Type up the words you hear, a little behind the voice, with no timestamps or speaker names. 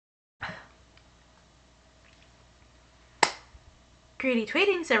Greedy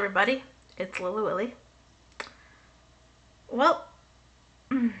tweetings, everybody. It's LilyWilly. Well,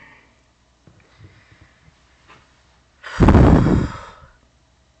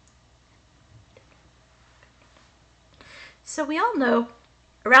 so we all know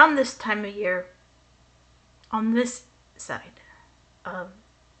around this time of year, on this side of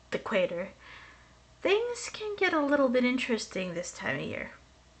the equator, things can get a little bit interesting this time of year.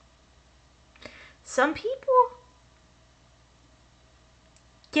 Some people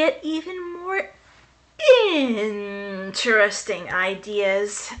get even more interesting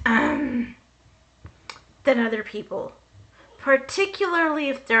ideas than other people, particularly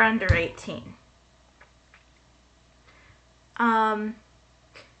if they're under 18.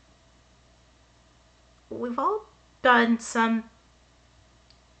 We've all done some,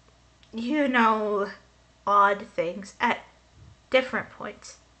 odd things at different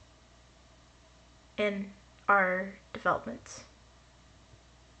points in our development.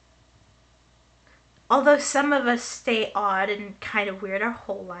 Although some of us stay odd and kind of weird our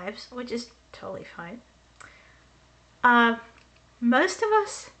whole lives, which is totally fine. Most of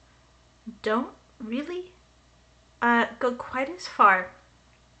us don't really go quite as far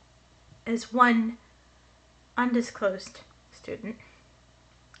as one undisclosed student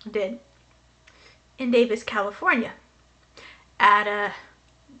did in Davis, California, at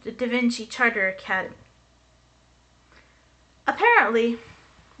the Da Vinci Charter Academy. Apparently,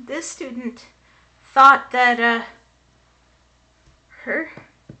 this student thought that her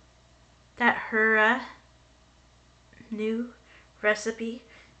new recipe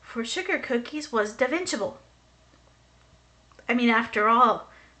for sugar cookies was Da Vinciable. I mean, after all,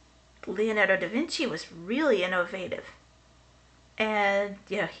 Leonardo da Vinci was really innovative. And,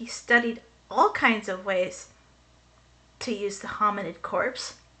 he studied all kinds of ways to use the hominid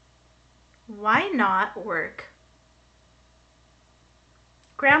corpse. Why not work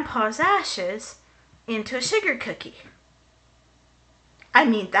Grandpa's ashes into a sugar cookie? I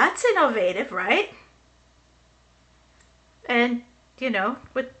mean, that's innovative, right? And,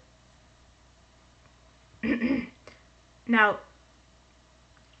 with now,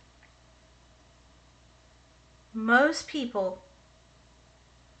 most people,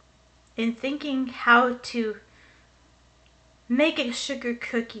 in thinking how to make a sugar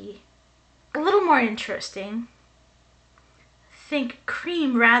cookie a little more interesting, think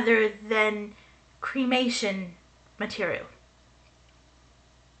cream rather than cremation material.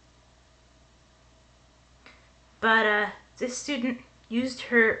 But this student used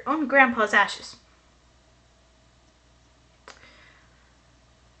her own grandpa's ashes.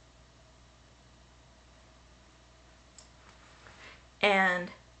 And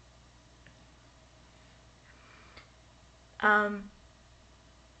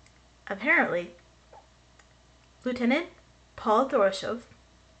apparently, Lieutenant Paul Doroshow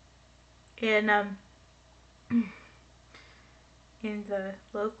in the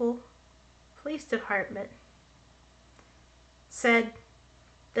local police department said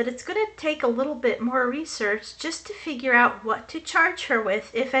that it's going to take a little bit more research just to figure out what to charge her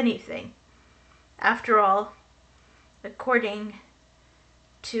with, if anything. After all, according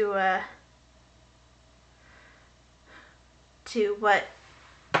to what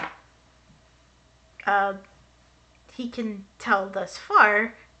he can tell thus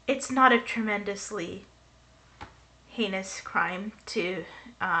far, it's not a tremendously heinous crime, to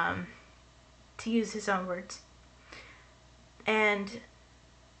use his own words. And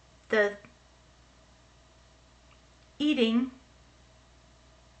the eating,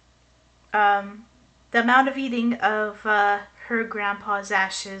 the amount of eating of her grandpa's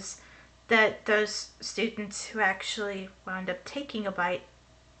ashes that those students who actually wound up taking a bite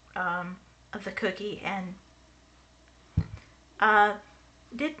of the cookie and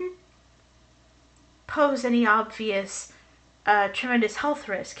didn't pose any obvious tremendous health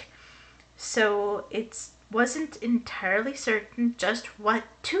risk. So it wasn't entirely certain just what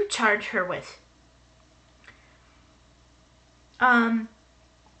to charge her with. But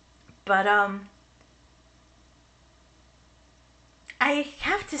I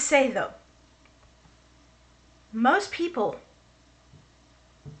have to say, though, most people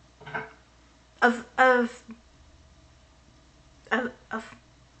of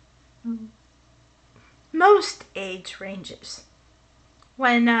most age ranges,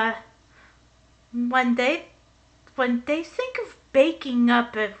 when they think of baking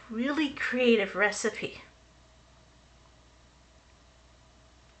up a really creative recipe,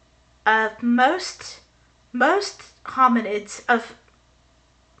 most hominids of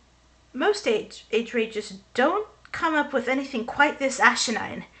most age ranges don't come up with anything quite this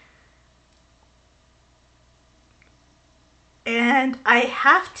asinine. And I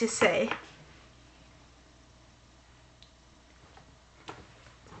have to say,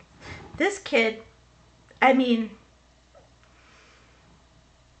 this kid, I mean,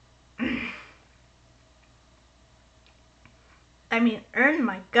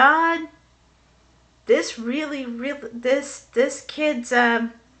 my God, this really, this kid's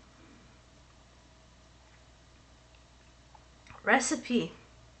recipe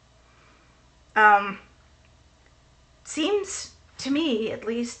seems to me, at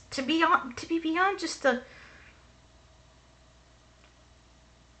least, to be beyond just the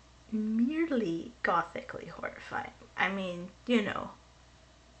merely gothically horrifying. I mean, you know,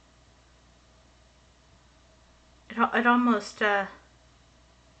 it almost I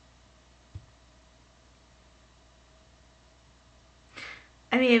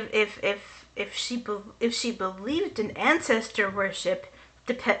mean, if she believed in ancestor worship,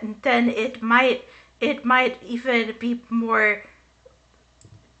 then it might even be more,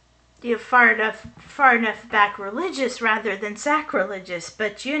 you know, far enough back religious rather than sacrilegious.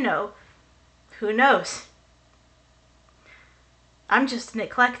 But you know, who knows? I'm just an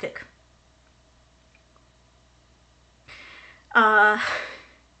eclectic. Uh,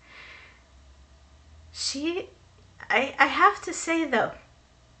 she, I have to say though,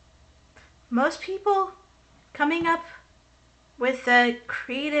 most people coming up with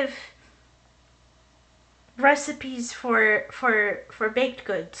creative recipes for baked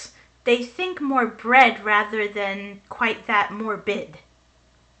goods, they think more bread rather than quite that morbid.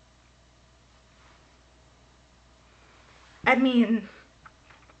 I mean,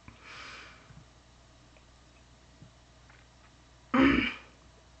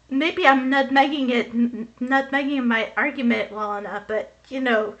 maybe I'm nutmegging my argument well enough, but you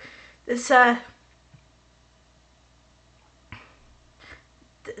know, this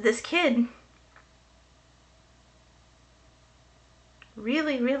this kid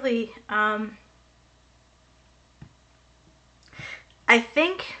really I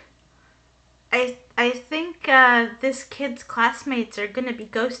think I think this kid's classmates are gonna be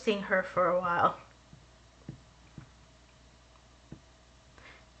ghosting her for a while.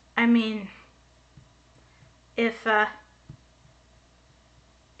 I mean, if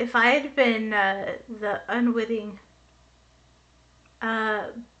if I had been the unwitting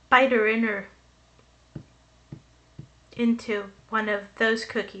uh, biter inner into one of those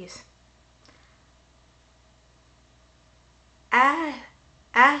cookies,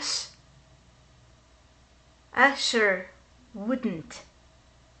 Ash Asher wouldn't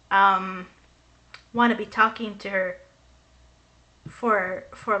want to be talking to her for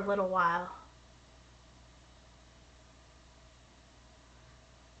a little while.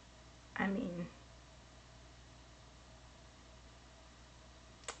 I mean,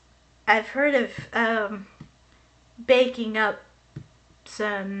 I've heard of baking up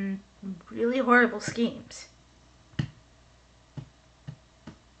some really horrible schemes.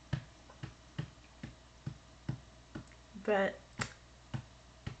 But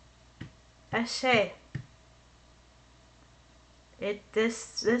I say,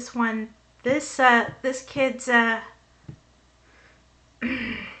 this kid's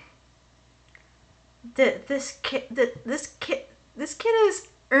this kid has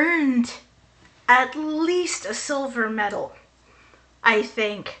earned at least a silver medal, I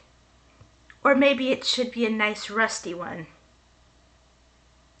think. Or maybe it should be a nice rusty one.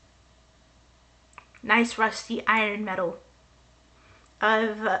 Nice rusty iron medal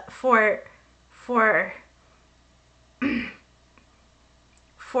of for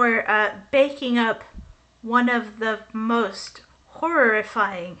for baking up one of the most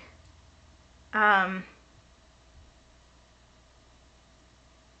horrifying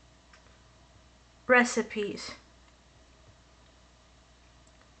recipes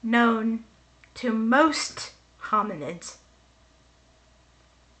known to most hominids,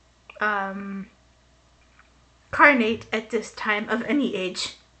 carnate at this time of any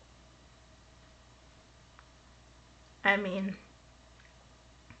age. I mean,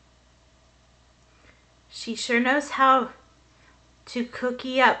 she sure knows how to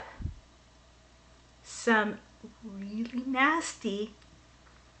cookie up some really nasty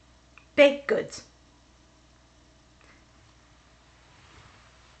baked goods.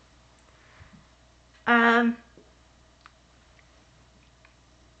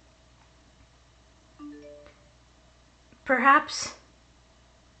 Perhaps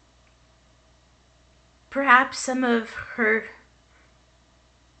some of her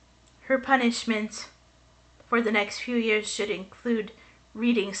punishments for the next few years should include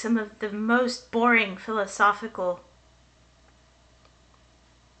reading some of the most boring philosophical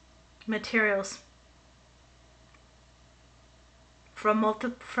materials. from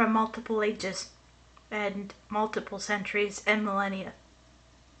multiple ages and multiple centuries and millennia.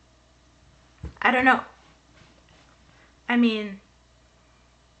 I don't know. I mean,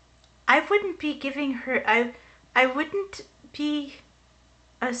 I wouldn't be giving her I wouldn't be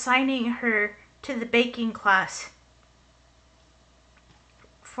assigning her to the baking class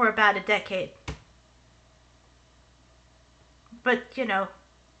for about a decade. But, you know,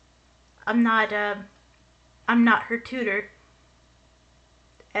 I'm not her tutor,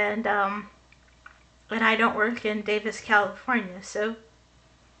 and I don't work in Davis, California, so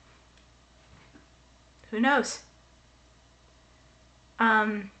who knows?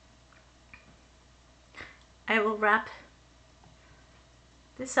 I will wrap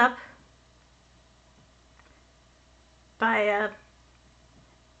this up by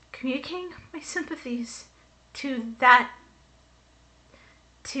communicating my sympathies to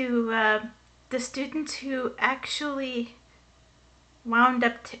the students who actually wound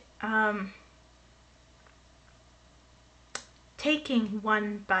up taking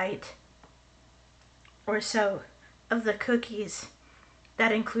one bite or so of the cookies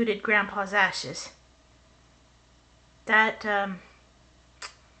that included Grandpa's ashes. That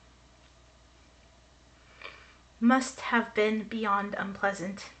must have been beyond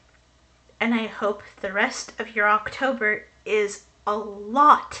unpleasant. And I hope the rest of your October is a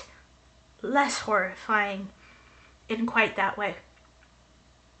lot less horrifying in quite that way.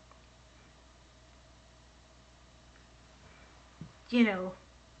 You know,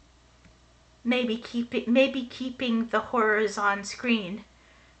 maybe keeping the horrors on screen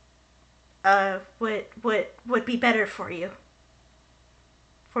would be better for you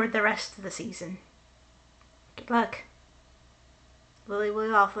for the rest of the season. Good luck.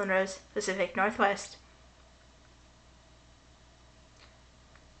 LilyWilly, Laughlin-Rose, Pacific Northwest.